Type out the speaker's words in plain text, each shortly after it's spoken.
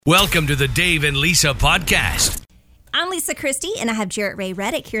Welcome to the Dave and Lisa podcast. I'm Lisa Christie, and I have Jarrett Ray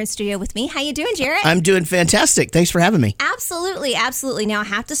Reddick here in studio with me. How you doing, Jarrett? I'm doing fantastic. Thanks for having me. Absolutely, absolutely. Now, I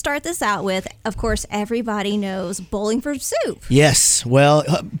have to start this out with, of course, everybody knows Bowling for Soup. Yes. Well,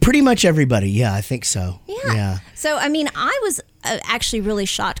 pretty much everybody. Yeah, I think so. Yeah. So, I mean, I was actually really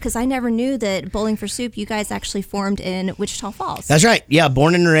shocked because I never knew that Bowling for Soup, you guys actually formed in Wichita Falls. That's right. Yeah,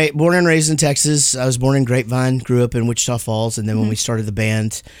 born and raised in Texas. I was born in Grapevine, grew up in Wichita Falls, and then when we started the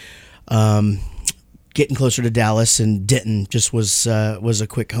band, getting closer to Dallas and Denton just was a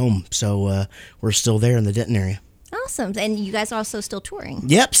quick home. So we're still there in the Denton area. Awesome. And you guys are also still touring.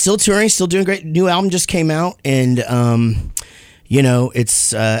 Yep, still touring, still doing great. New album just came out, and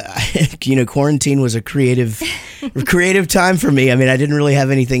it's quarantine was a creative time for me. I mean, I didn't really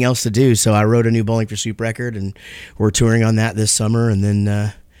have anything else to do, so I wrote a new Bowling for Soup record, and we're touring on that this summer, and then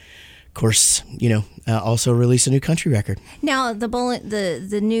of course, also release a new country record. Now,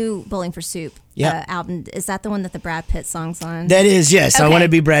 the new Bowling for Soup album, is that the one that the Brad Pitt song's on? That is, yes. Okay. I Want to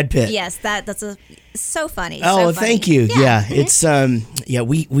Be Brad Pitt. Yes, that's so funny. Oh, thank you. Yeah. It's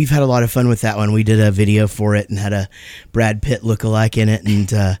we've had a lot of fun with that one. We did a video for it and had a Brad Pitt lookalike in it,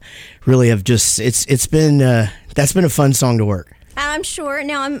 and really have just it's been that's been a fun song to work. I'm sure.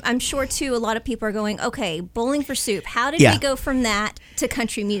 Now, I'm sure, too, a lot of people are going, okay, Bowling for Soup. How did we go from that to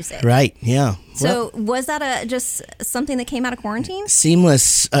country music? Right, yeah. So was that just something that came out of quarantine?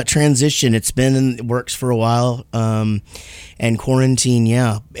 Seamless transition. It's been in the works for a while. And quarantine,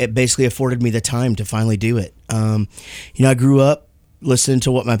 it basically afforded me the time to finally do it. I grew up listening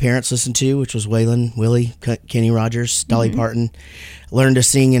to what my parents listened to, which was Waylon, Willie, Kenny Rogers, Dolly Parton. Learned to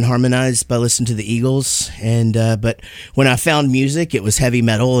sing and harmonize by listening to the Eagles, and but when I found music, it was heavy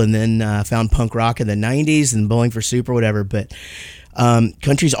metal, and then I found punk rock in the 90s and Bowling for Soup or whatever. But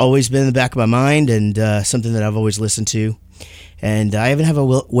country's always been in the back of my mind, and something that I've always listened to. And I even have a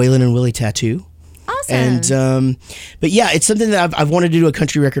Waylon and Willie tattoo. Awesome. And but yeah, it's something that I've wanted to do a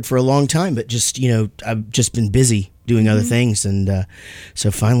country record for a long time, but just I've just been busy doing other things, and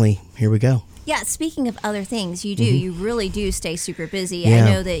so finally here we go. Yeah, speaking of other things, you really do stay super busy. Yeah.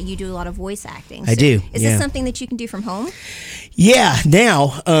 I know that you do a lot of voice acting. I do. Is this something that you can do from home? Yeah,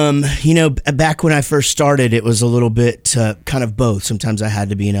 now, back when I first started, it was a little bit kind of both. Sometimes I had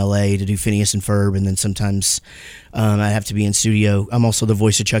to be in LA to do Phineas and Ferb, and then sometimes I have to be in studio. I'm also the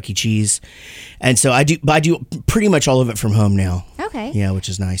voice of Chuck E. Cheese. And so I do pretty much all of it from home now. Okay. Yeah, which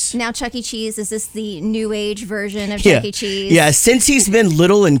is nice. Now, Chuck E. Cheese, is this the new age version of Chuck E. Cheese? Yeah, since he's been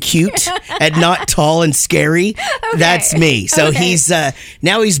little and cute and not tall and scary, that's me. So he's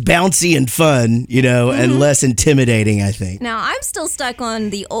now he's bouncy and fun, and less intimidating, I think. Now, I'm still stuck on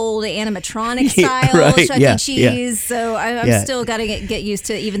the old animatronic style Chuck E. Cheese, so I'm still got to get used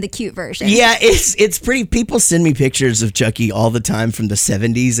to even the cute version. Yeah, it's pretty. People send me pictures of Chucky all the time from the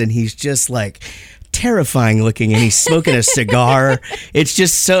 70s, and he's just like terrifying looking, and he's smoking a cigar. It's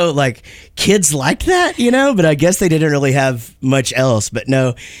just so like kids like that, but I guess they didn't really have much else. But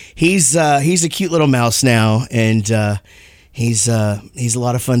no, he's a cute little mouse now, and he's a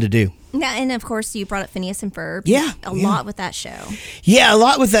lot of fun to do. Yeah, and of course you brought up Phineas and Ferb. A lot with that show. Yeah, a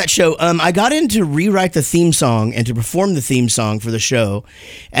lot with that show. I got in to rewrite the theme song and to perform the theme song for the show,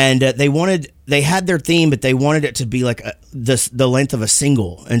 and they had their theme, but they wanted it to be like the length of a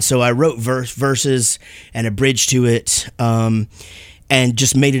single, and so I wrote verses and a bridge to it. And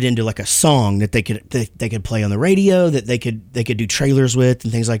just made it into like a song that they could play on the radio, that they could do trailers with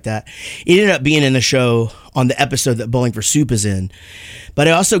and things like that. It ended up being in the show on the episode that Bowling for Soup is in. But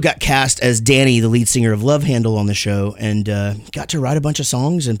I also got cast as Danny, the lead singer of Love Handle, on the show, and got to write a bunch of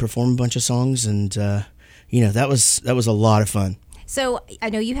songs and perform a bunch of songs, and that was a lot of fun. So I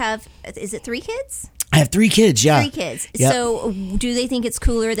know you have, is it 3 kids? I have 3 kids, yeah. 3 kids. Yep. So do they think it's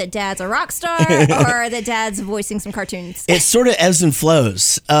cooler that dad's a rock star or that dad's voicing some cartoons? It sort of ebbs and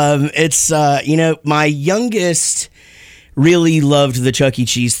flows. It's my youngest really loved the Chuck E.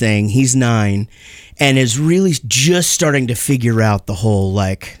 Cheese thing. He's 9 and is really just starting to figure out the whole,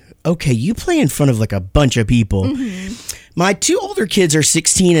 like, okay, you play in front of like a bunch of people. Mm-hmm. My 2 older kids are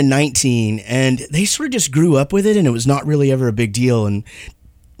 16 and 19, and they sort of just grew up with it, and it was not really ever a big deal. And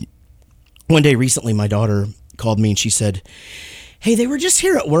one day recently, my daughter called me and she said, hey, they were just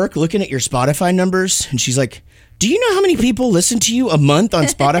here at work looking at your Spotify numbers. And she's like, do you know how many people listen to you a month on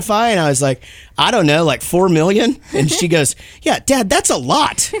Spotify? And I was like, I don't know, like 4 million. And she goes, yeah, Dad, that's a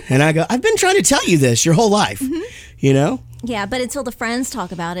lot. And I go, I've been trying to tell you this your whole life, Yeah, but until the friends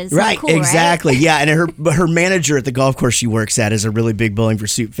talk about it, it's right, not cool, exactly. right? Yeah, and her manager at the golf course she works at is a really big Bowling for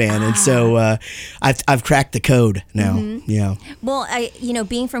Soup fan, and so I've cracked the code now. Yeah. Well,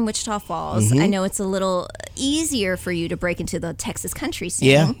 being from Wichita Falls, I know it's a little easier for you to break into the Texas country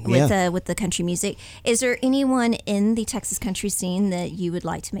scene with the country music. Is there anyone in the Texas country scene that you would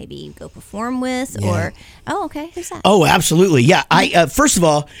like to maybe go perform with, or who's that? Oh, absolutely. Yeah. I first of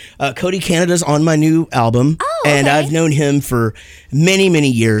all, Cody Canada's on my new album, and I've known him for many, many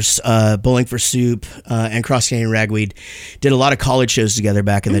years. Bowling for Soup and Cross Canyon Ragweed did a lot of college shows together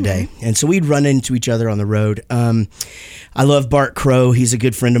back in the day, and so we'd run into each other on the road. I love Bart Crow. He's a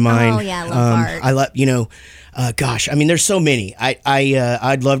good friend of mine. Oh yeah, I love Bart. I love gosh, I mean, there's so many.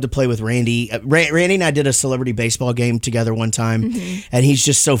 I'd love to play with Randy. Randy and I did a celebrity baseball game together one time, and he's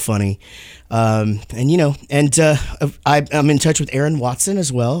just so funny. I'm in touch with Aaron Watson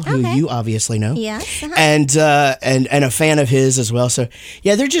as well, who you obviously know. Yes. And a fan of his as well. So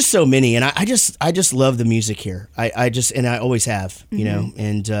yeah, there's just so many, and I just love the music here. I always have, you know.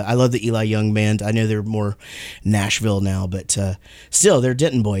 And I love the Eli Young band. I know they're more Nashville now, but still they're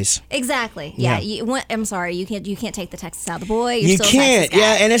Denton boys. Exactly. Yeah. I'm sorry, you can't take the Texas out of the boy. You're you still can't. A Texas guy.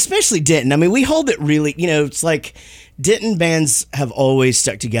 Yeah, and especially Denton. I mean, we hold it really. It's like Denton bands have always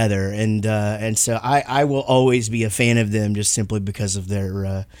stuck together, and so I will always be a fan of them just simply because of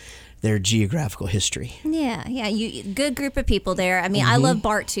their geographical history. Yeah, good group of people there. I mean, I love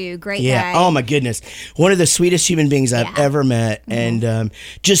Bart too. Great guy. Oh my goodness, one of the sweetest human beings I've ever met, and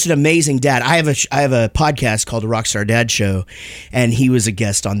just an amazing dad. I have a podcast called the Rockstar Dad Show, and he was a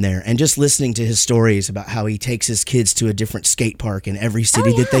guest on there. And just listening to his stories about how he takes his kids to a different skate park in every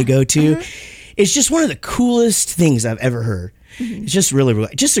city that they go to, it's just one of the coolest things I've ever heard. It's just really,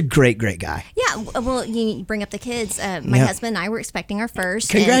 really, just a great, great guy. Yeah, well, you bring up the kids. My husband and I were expecting our first.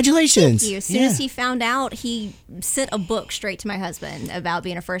 Congratulations. Thank you. As soon as he found out, he sent a book straight to my husband about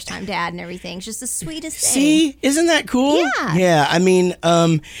being a first-time dad and everything. It's just the sweetest thing. See? Isn't that cool? Yeah. Yeah, I mean,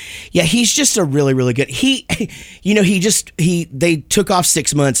 he's just a really, really good, they took off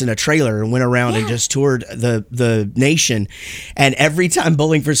 6 months in a trailer and went around and just toured the nation. And every time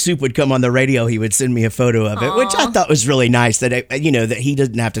Bowling for Soup would come on the radio, he would send me a photo of it, which I thought was really nice. That that he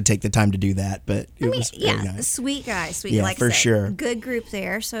doesn't have to take the time to do that, but it was very nice. Sweet guy, like for sure. Good group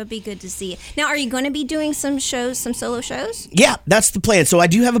there, so it'd be good to see. Now, are you going to be doing some solo shows? Yeah, that's the plan. So I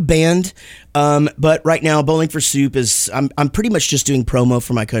do have a band, but right now Bowling for Soup is I'm pretty much just doing promo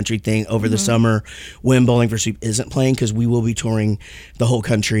for my country thing over the summer when Bowling for Soup isn't playing, because we will be touring the whole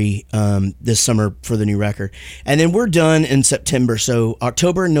country this summer for the new record, and then we're done in September. So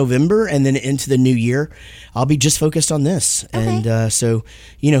October and November, and then into the new year, I'll be just focused on this. Okay. And so,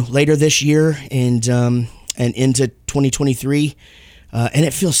 later this year and into 2023, and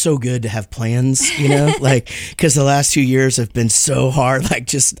it feels so good to have plans, because the last 2 years have been so hard. Like,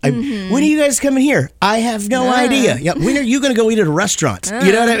 when are you guys coming here? I have no idea. Yeah, when are you going to go eat at a restaurant?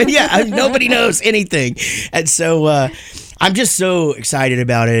 You know what I mean? Yeah, nobody knows anything. And so I'm just so excited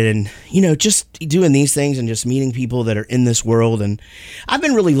about it, and just doing these things and just meeting people that are in this world. And I've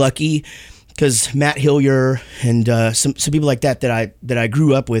been really lucky, because Matt Hillier and some people like that I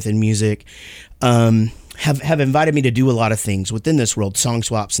grew up with in music have invited me to do a lot of things within this world, song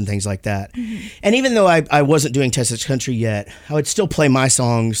swaps and things like that. And even though I wasn't doing Texas country yet, I would still play my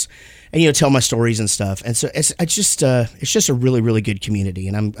songs and tell my stories and stuff. And so it's just a really, really good community,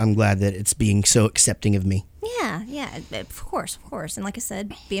 and I'm glad that it's being so accepting of me. Yeah, of course. And like I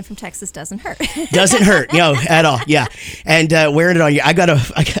said, being from Texas doesn't hurt. Doesn't hurt, at all. Yeah, and wearing it on you,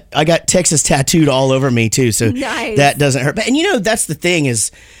 I got Texas tattooed all over me too, so nice. That doesn't hurt. But that's the thing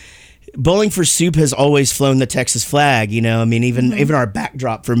is, Bowling for Soup has always flown the Texas flag. I mean, even our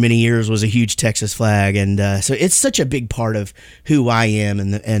backdrop for many years was a huge Texas flag, and so it's such a big part of who I am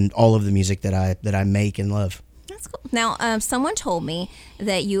and all of the music that I make and love. That's cool. Now, someone told me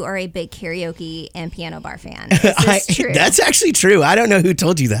that you are a big karaoke and piano bar fan. Is this true? That's actually true. I don't know who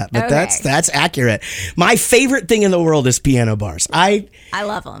told you that, but that's accurate. My favorite thing in the world is piano bars. I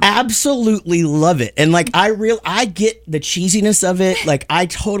love them. Absolutely love it. And I get the cheesiness of it. Like, I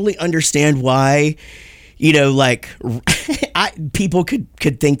totally understand why, people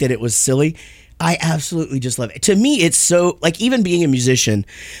could think that it was silly. I absolutely just love it. To me, it's so, even being a musician,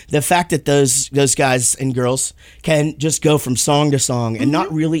 the fact that those guys and girls can just go from song to song and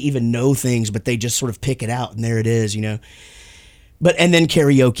not really even know things, but they just sort of pick it out, and there it is, And then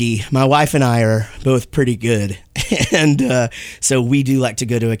karaoke. My wife and I are both pretty good, and so we do like to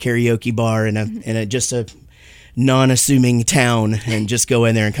go to a karaoke bar and just a non-assuming town and just go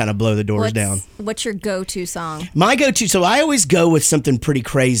in there and kind of blow the doors down. What's your go-to song? My go-to, so I always go with something pretty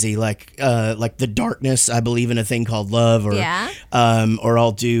crazy, like The Darkness. I believe in a thing called love, or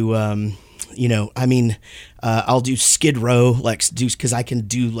I'll do, I'll do Skid Row, because I can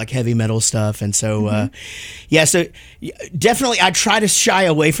do like heavy metal stuff, and so so definitely I try to shy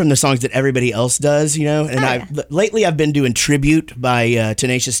away from the songs that everybody else does, And lately I've been doing Tribute by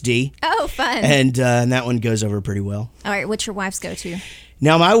Tenacious D. Oh, fun! And that one goes over pretty well. All right, what's your wife's go-to?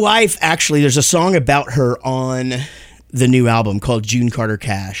 Now, my wife, actually, there's a song about her on the new album called June Carter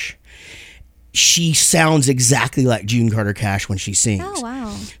Cash. She sounds exactly like June Carter Cash when she sings. Oh,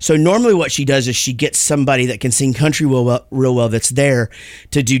 wow. So normally what she does is she gets somebody that can sing country real well that's there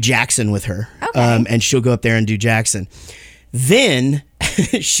to do Jackson with her. Okay. And she'll go up there and do Jackson. Then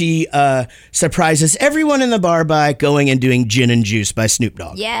she surprises everyone in the bar by going and doing Gin and Juice by Snoop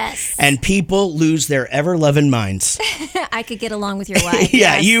Dogg. Yes. And people lose their ever-loving minds. I could get along with your wife.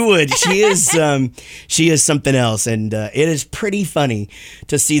 Yeah, yes. You would. She is something else, and it is pretty funny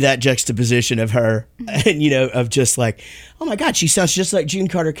to see that juxtaposition of her, and of just like, oh my God, she sounds just like June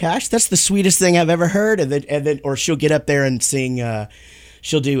Carter Cash. That's the sweetest thing I've ever heard. And then, or she'll get up there and sing.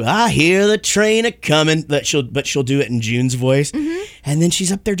 She'll do "I Hear the Train a Comin'," but she'll do it in June's voice, and then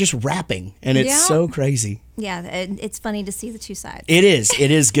she's up there just rapping, and it's so crazy. Yeah, it's funny to see the two sides. It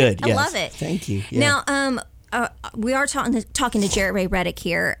is good. I Yes. love it. Thank you. Yeah. Now, we are talking to Jarrett Ray Reddick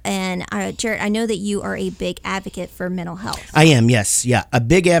here, and Jarrett, I know that you are a big advocate for mental health. I am, yes, yeah, a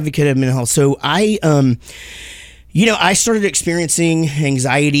big advocate of mental health. So I started experiencing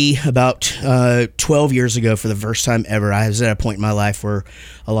anxiety about 12 years ago for the first time ever. I was at a point in my life where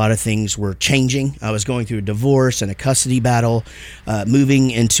a lot of things were changing. I was going through a divorce and a custody battle,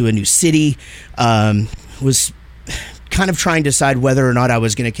 moving into a new city, was kind of trying to decide whether or not I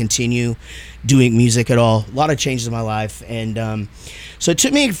was going to continue doing music at all. A lot of changes in my life. And so it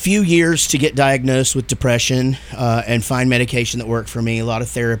took me a few years to get diagnosed with depression and find medication that worked for me, a lot of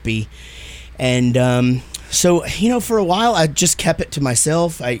therapy. And so, for a while, I just kept it to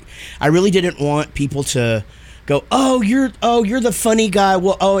myself. I really didn't want people to go, you're the funny guy.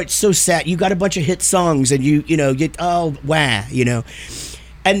 Well, it's so sad. You got a bunch of hit songs and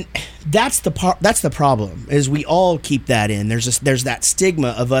And that's the problem, is we all keep that in. There's that stigma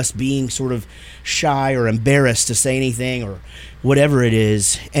of us being sort of shy or embarrassed to say anything or whatever it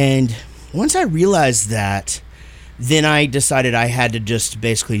is. And once I realized that, then I decided I had to just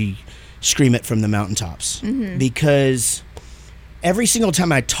basically scream it from the mountaintops, because every single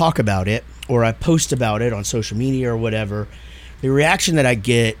time I talk about it or I post about it on social media or whatever, the reaction that I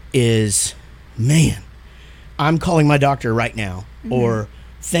get is, man, I'm calling my doctor right now, or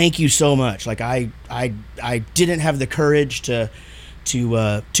thank you so much. Like I didn't have the courage to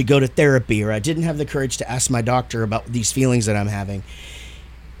go to therapy, or I didn't have the courage to ask my doctor about these feelings that I'm having.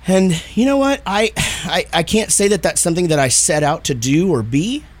 And you know what? I can't say that that's something that I set out to do or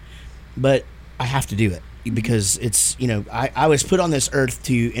be, but I have to do it because it's, I was put on this earth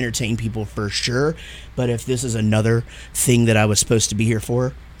to entertain people for sure. But if this is another thing that I was supposed to be here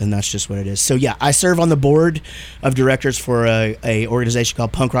for, then that's just what it is. So yeah, I serve on the board of directors for a organization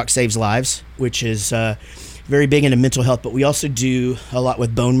called Punk Rock Saves Lives, which is very big into mental health, but we also do a lot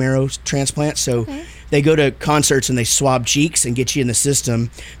with bone marrow transplants. So they go to concerts and they swab cheeks and get you in the system,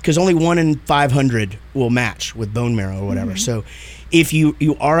 because only 1 in 500 will match with bone marrow or whatever. So if you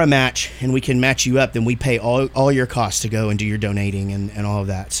are a match and we can match you up, then we pay all your costs to go and do your donating and all of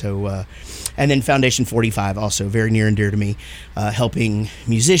that. So and then Foundation 45, also very near and dear to me, helping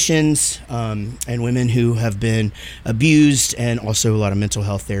musicians and women who have been abused, and also a lot of mental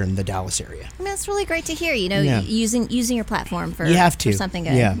health there in the Dallas area. I mean, that's really great to hear, using your platform for something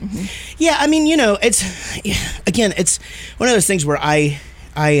good. Yeah. Yeah, I mean, it's one of those things where I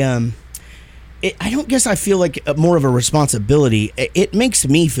don't guess I feel like more of a responsibility. It makes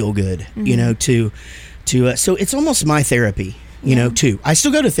me feel good, so it's almost my therapy, too. I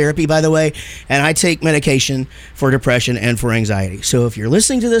still go to therapy, by the way, and I take medication for depression and for anxiety. So if you're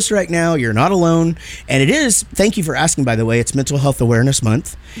listening to this right now, you're not alone. And it is, thank you for asking, by the way, it's Mental Health Awareness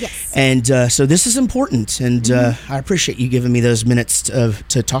Month. Yes. And so this is important, and I appreciate you giving me those minutes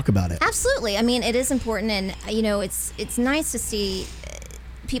to talk about it. Absolutely. I mean, it is important, and, it's nice to see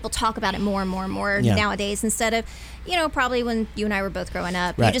people talk about it more and more and more nowadays, instead of, probably when you and I were both growing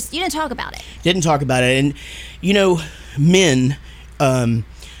up, you didn't talk about it. Didn't talk about it. And, men,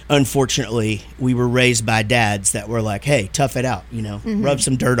 unfortunately, we were raised by dads that were like, hey, tough it out, rub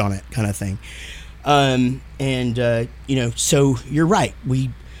some dirt on it kind of thing. So you're right. We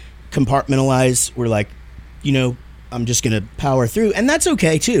compartmentalize. We're like, I'm just going to power through. And that's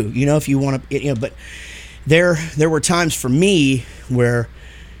okay too, if you want to, but there were times for me where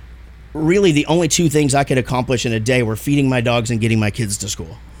really the only two things I could accomplish in a day were feeding my dogs and getting my kids to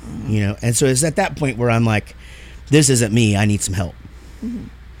school, and so it's at that point where I'm like, this isn't me, I need some help.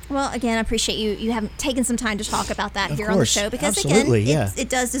 Well, again, I appreciate you have taken some time to talk about that here course. on the show, because Absolutely, again, it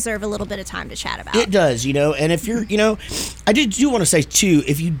does deserve a little bit of time to chat about. It does, and if you're, I do want to say too,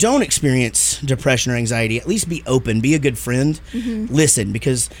 if you don't experience depression or anxiety, at least be open, be a good friend, listen,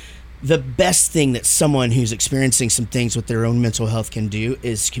 because the best thing that someone who's experiencing some things with their own mental health can do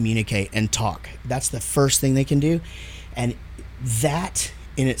is communicate and talk. That's the first thing they can do. And that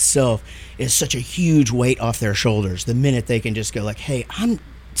in itself is such a huge weight off their shoulders the minute they can just go like, hey,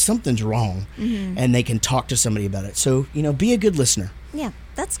 something's wrong, and they can talk to somebody about it. So, be a good listener. Yeah,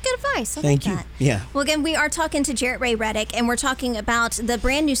 that's good advice. Thank you. That. Yeah. Well, again, we are talking to Jarrett Ray Reddick, and we're talking about the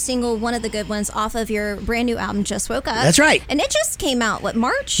brand new single, one of the good ones, off of your brand new album, Just Woke Up. That's right. And it just came out,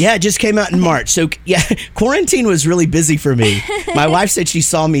 March? Yeah, it just came out in March. So, yeah, quarantine was really busy for me. My wife said she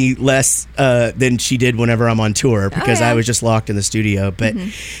saw me less than she did whenever I'm on tour, because I was just locked in the studio. But,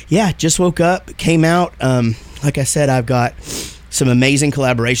 yeah, Just Woke Up, came out. Like I said, I've got some amazing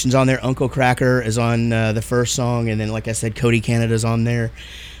collaborations on there. Uncle Kracker is on the first song, and then, like I said, Cody Canada's on there.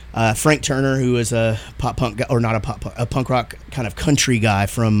 Frank Turner, who is a pop punk guy, or not a punk rock kind of country guy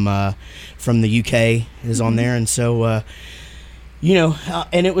from the UK, is on there, and so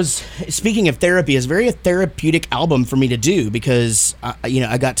and it was, speaking of therapy, it's very a therapeutic album for me to do, because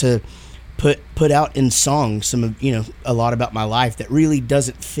I got to put out in song some of a lot about my life that really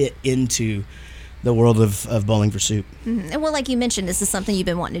doesn't fit into the world of Bowling for Soup. And well, like you mentioned, this is something you've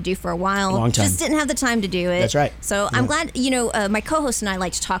been wanting to do for a while. Long time. Just didn't have the time to do it. That's right. So I'm glad, my co-host and I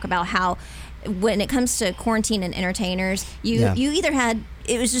like to talk about how when it comes to quarantine and entertainers, you either had,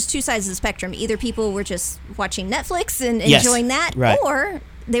 it was just two sides of the spectrum. Either people were just watching Netflix and enjoying that, right, or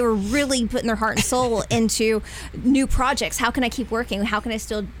they were really putting their heart and soul into new projects. How can I keep working? How can I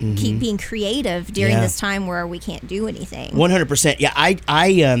still keep being creative during this time where we can't do anything? 100%. Yeah,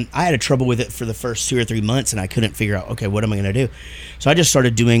 I had a trouble with it for the first 2 or 3 months, and I couldn't figure out, okay, what am I going to do? So I just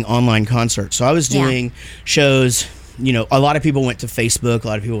started doing online concerts. So I was doing shows. A lot of people went to Facebook. A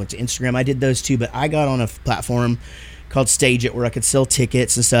lot of people went to Instagram. I did those too, but I got on a platform called Stage It, where I could sell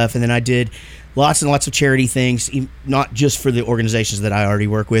tickets and stuff. And then I did lots and lots of charity things, not just for the organizations that I already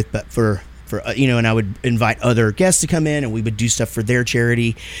work with, but for and I would invite other guests to come in, and we would do stuff for their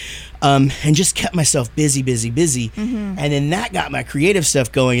charity, and just kept myself busy. And then that got my creative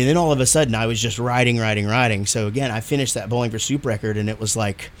stuff going. And then all of a sudden I was just writing. So again, I finished that Bowling for Soup record, and it was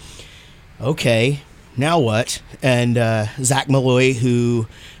like, okay, now what? And Zach Malloy, who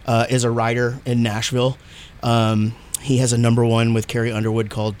is a writer in Nashville, he has a #1 with Carrie Underwood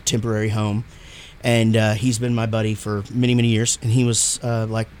called Temporary Home. And he's been my buddy for many, many years. And he was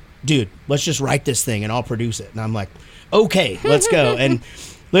like, dude, let's just write this thing and I'll produce it. And I'm like, okay, let's go. And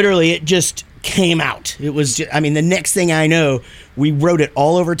literally it just came out. It was just, the next thing I know, we wrote it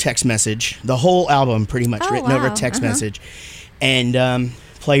all over text message. The whole album pretty much written over text message. And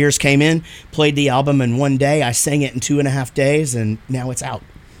players came in, played the album in one day. I sang it in 2.5 days, and now it's out.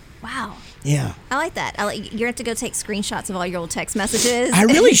 Wow. Yeah. I like that. You're going to have to go take screenshots of all your old text messages. I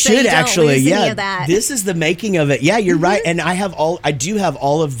really so should, actually. Yeah. That. This is the making of it. Yeah, you're right. And I do have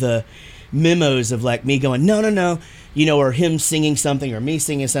all of the memos of like me going, no, or him singing something, or me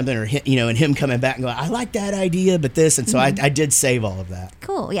singing something, or and him coming back and going, I like that idea, but this. And so I did save all of that.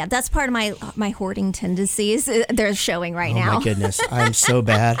 Cool. Yeah, that's part of my hoarding tendencies. They're showing right now. Oh my goodness, I'm so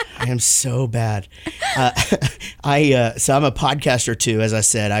bad. I am so bad. So I'm a podcaster too. As I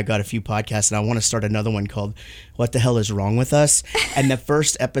said, I got a few podcasts, and I want to start another one called What the Hell is Wrong with Us? And the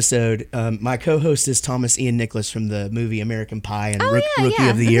first episode, my co-host is Thomas Ian Nicholas from the movie American Pie and Rookie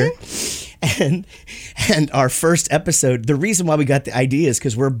of the Year. And our first episode, the reason why we got the idea is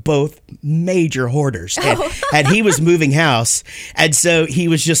because we're both major hoarders. And he was moving house. And so he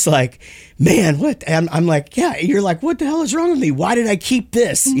was just like, man, what? And I'm like, yeah, you're like, what the hell is wrong with me? Why did I keep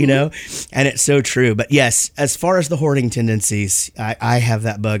this? And it's so true. But yes, as far as the hoarding tendencies, I have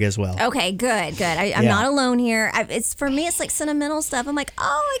that bug as well. Okay, good. I'm not alone here. For me, it's like sentimental stuff. I'm like,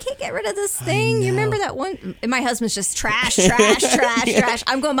 oh, I can't get rid of this thing. You remember that one? And my husband's just trash.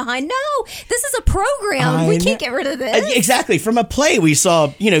 I'm going behind. No, this is a program. We can't get rid of this. Exactly. From a play we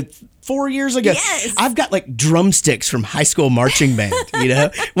saw, 4 years ago. Yes. I've got like drumsticks from high school marching band,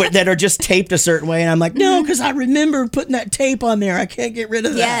 that are just taped a certain way. And I'm like, no, because I remember putting that tape on there. I can't get rid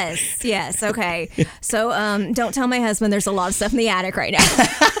of that. Yes. Okay. So don't tell my husband there's a lot of stuff in the attic right now.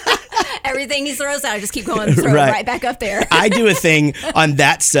 Everything he throws out, I just keep going and throw it right back up there. I do a thing on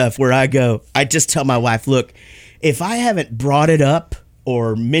that stuff where I just tell my wife, look, if I haven't brought it up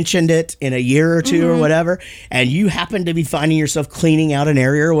or mentioned it in a year or two or whatever, and you happen to be finding yourself cleaning out an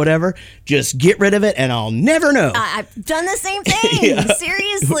area or whatever, just get rid of it and I'll never know. I've done the same thing.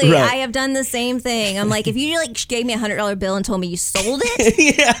 Seriously, right. I have done the same thing. I'm like, if you like gave me $100 bill and told me you sold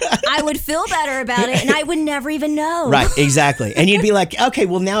it, I would feel better about it and I would never even know. Right, exactly. And you'd be like, okay,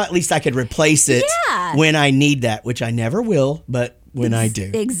 well now at least I could replace it when I need that, which I never will, but when I do.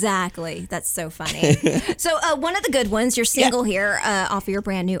 Exactly. That's so funny. So one of the good ones, your single here off of your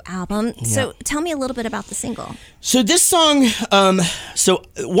brand new album. So tell me a little bit about the single. So this song, so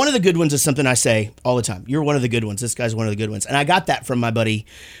one of the good ones is something I say all the time. You're one of the good ones. This guy's one of the good ones. And I got that from my buddy.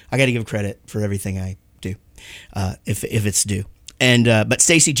 I got to give credit for everything I do, if it's due. And but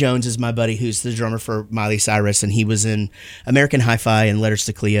Stacey Jones is my buddy who's the drummer for Miley Cyrus, and he was in American Hi-Fi and Letters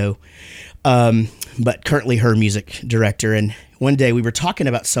to Cleo, but currently her music director. And one day we were talking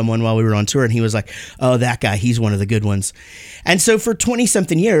about someone while we were on tour, and he was like, oh, that guy, he's one of the good ones. And so for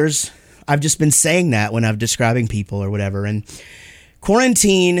 20-something years, I've just been saying that when I'm describing people or whatever. And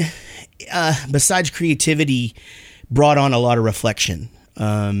quarantine, besides creativity, brought on a lot of reflection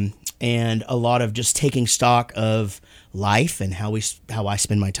and a lot of just taking stock of life and how I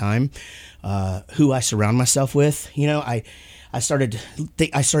spend my time, who I surround myself with. You know, I started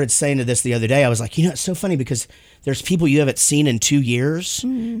saying to this the other day. I was like, you know, it's so funny because there's people you haven't seen in 2 years,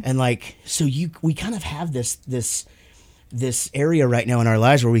 and like, so we kind of have this area right now in our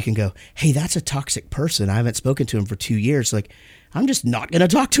lives where we can go, hey, that's a toxic person. I haven't spoken to him for 2 years. Like, I'm just not going to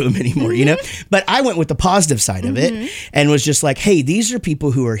talk to him anymore, you know? But I went with the positive side of it and was just like, hey, these are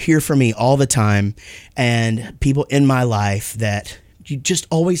people who are here for me all the time and people in my life that you just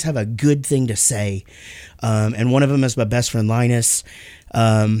always have a good thing to say. And one of them is my best friend, Linus.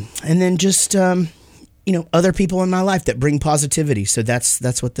 And then just, you know, other people in my life that bring positivity. So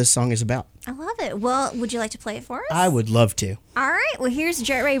that's what this song is about. I love it. Well, would you like to play it for us? I would love to. All right. Well, here's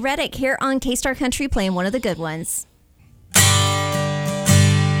Jarrett Ray Reddick here on K-Star Country playing one of the good ones.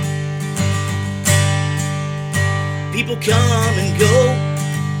 People come and go,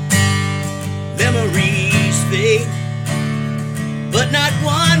 memories fade, but not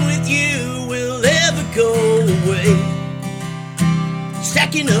one with you will ever go away.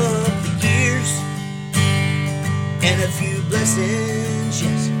 Stacking up the years and a few blessings,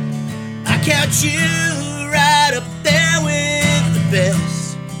 yes, I count you right up there with the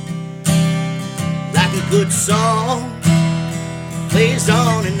best. Like a good song plays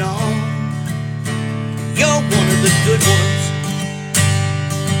on and on. You're one of the good ones.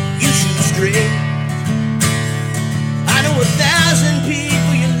 You shoot straight. I know 1,000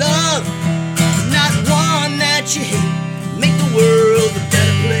 people you love, not one that you hate. Make the world a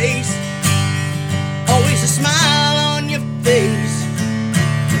better place. Always a smile on your face.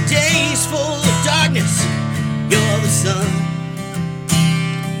 Days full of darkness, you're the sun.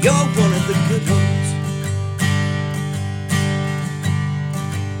 You're one of the good ones.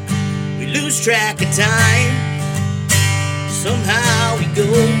 Lose track of time, somehow we go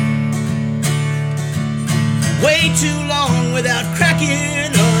way too long without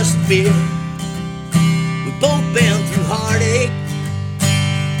cracking us a beer. We both been through heartache,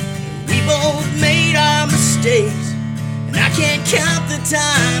 and we both made our mistakes, and I can't count the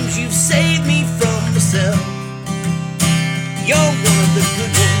times you've saved me from myself. You're one of the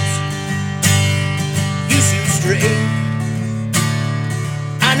good ones. You shoot straight.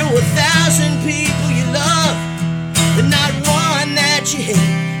 I know 1,000 people you love, but not one that you hate.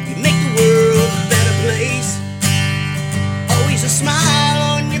 You make the world a better place. Always a smile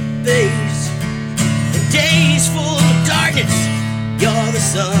on your face. In days full of darkness, you're the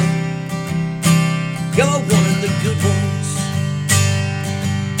sun. You're one of the good ones.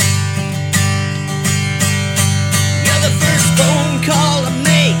 You're the first phone call I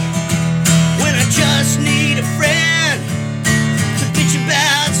make when I just need a friend to bitch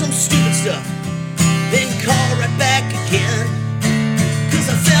about some stupid stuff, then call right back again. Cause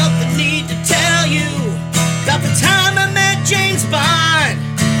I felt the need to tell you about the time I met James Bond.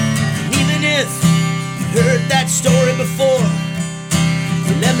 And even if you heard that story before,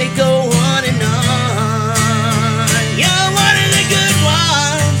 you let me go on and on. You're one of the good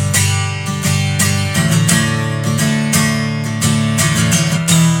ones.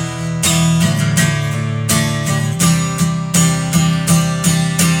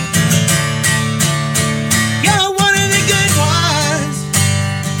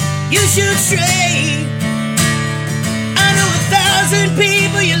 You shoot straight. I know 1,000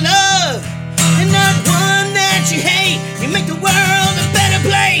 people you love, and not one that you hate. You make the world a better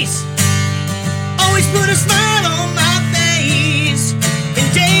place. Always put a smile on my face. In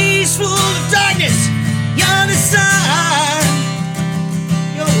days full of darkness, you're the sun.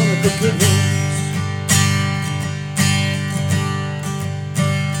 crooked roads.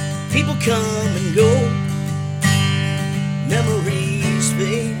 People come and go, memories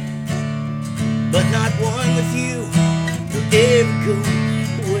fade, but not one with you will ever go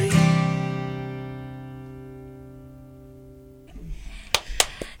away.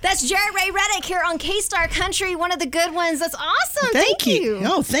 That's Jaret Ray Reddick here on K-Star Country, one of the good ones. That's awesome. Thank you.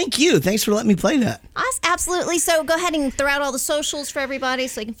 Oh, thank you. Thanks for letting me play that. Absolutely. So go ahead and throw out all the socials for everybody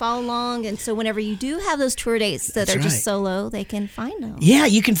so they can follow along. And so whenever you do have those tour dates that are just solo, they can find them. Yeah,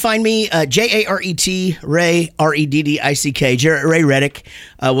 you can find me, Jaret Ray, Reddick. Jaret Ray Reddick.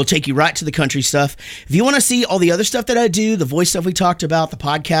 We'll take you right to the country stuff. If you want to see all the other stuff that I do, the voice stuff we talked about, the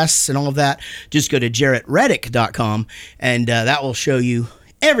podcasts and all of that, just go to JaretReddick.com and that will show you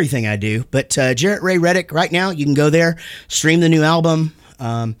everything I do. But Jaret Ray Reddick, right now, you can go there, stream the new album.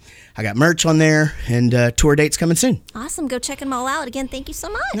 I got merch on there, and tour dates coming soon. Awesome. Go check them all out. Again, thank you so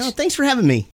much. No, thanks for having me.